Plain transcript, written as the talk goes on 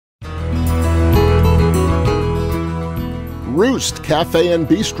Roost Cafe and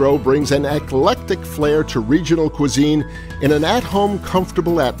Bistro brings an eclectic flair to regional cuisine in an at-home,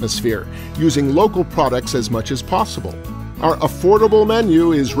 comfortable atmosphere, using local products as much as possible. Our affordable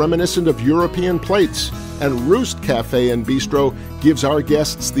menu is reminiscent of European plates, and Roost Cafe and Bistro gives our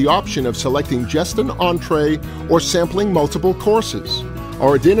guests the option of selecting just an entree or sampling multiple courses.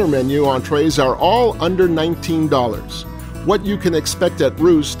 Our dinner menu entrees are all under $19. What you can expect at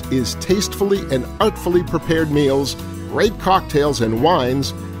Roost is tastefully and artfully prepared meals, great cocktails and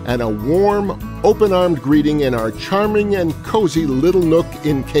wines, and a warm, open-armed greeting in our charming and cozy little nook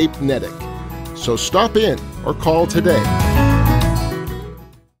in Cape Neddick. So stop in or call today.